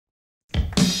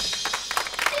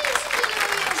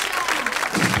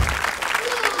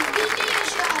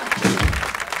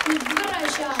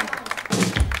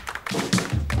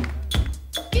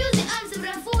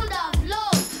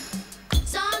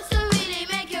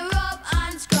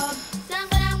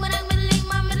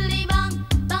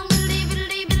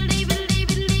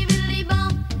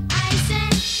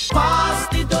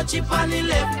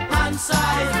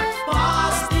side.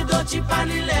 Pass the Dutchie on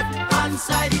the left hand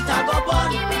side. It a go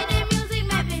bun. Give me the music,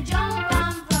 make me jump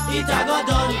and from. It a go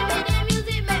done. Give me the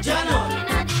music, make me Jano.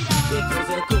 looking at the It was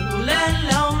a cool and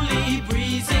lonely,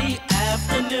 breezy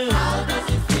afternoon. How does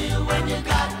it feel when you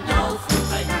got no food?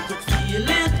 And you could feel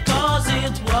it cause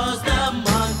it was the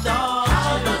month of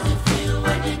How June. does it feel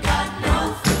when you got no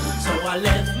food? So I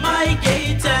left my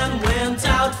gate and went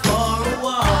out for a How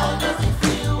walk. does it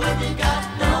feel when you got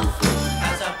no food?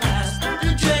 As I passed the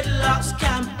dreadlocks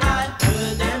camp, I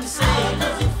heard them say, How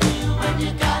does it feel when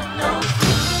you got no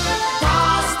food?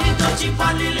 pass the Dutchie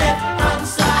on the left hand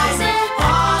side.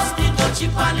 Pass the Dutchie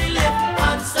on the left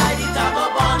hand side. It a go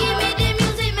bun. Give me the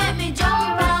music, make me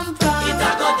jump and from. It a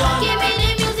go done. Give me the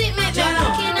music, make me Jano.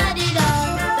 looking at the dawn.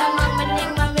 Bang bang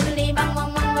biddling, bang biddling, bang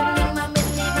bang bang biddling, bang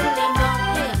biddling, biddling,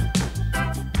 bang.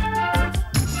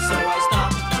 So I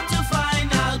stopped to find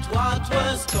out what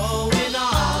was going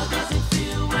How on. does it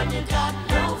feel when you got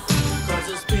no food? Cause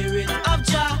the spirit of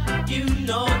Jah, you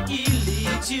know he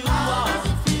leads you How on. does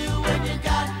it feel when you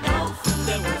got no food?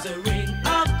 There was a ring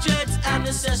of jets and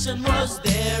the session was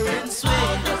there in How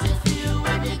swing. does it feel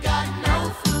when you got no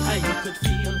food? And you could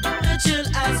feel the chill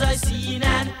as I seen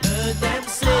and heard them How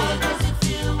say, does it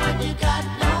feel when you got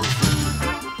no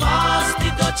food? pass the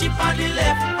Dutchie on the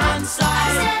left hand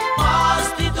side. Pass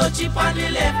the Dutchie on the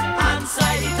left hand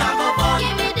side. It a go bun.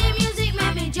 Give me the music,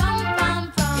 make me jump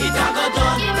and from. It a go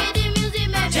done. Give me the music,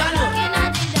 make me Jano. looking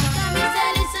at the dawn. Me say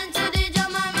listen to the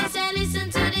drum and me say listen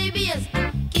to the bass.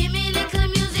 Give me little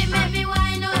music, make me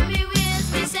wind up me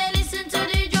waist. Me say listen to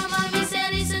the drum and me say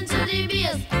listen to the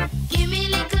bass. Give me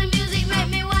little music, make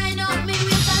me wind up me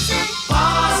waist. I say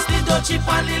Pass the Dutchie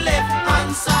on the left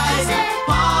hand side.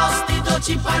 Pass the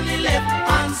Dutchie on the left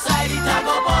hand side. It a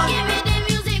go bun. give me the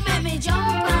music, make me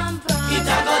jump and from. It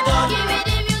a go done. Give me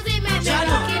the music, make me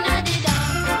Jano. looking at the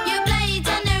dawn. You play it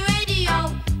on the radio,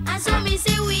 and so me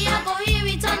say we a go hear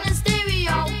it on the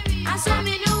stereo. And so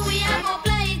me know we a go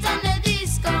play it on the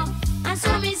disco. And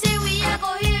so me say we a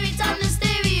go hear it on the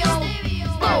stereo.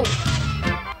 Whoa.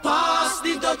 Pass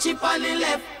the Dutchie on the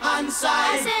left hand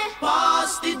side. I say-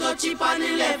 Pass the Dutchie on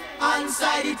the left hand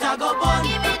side. It a go bun.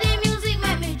 Give me the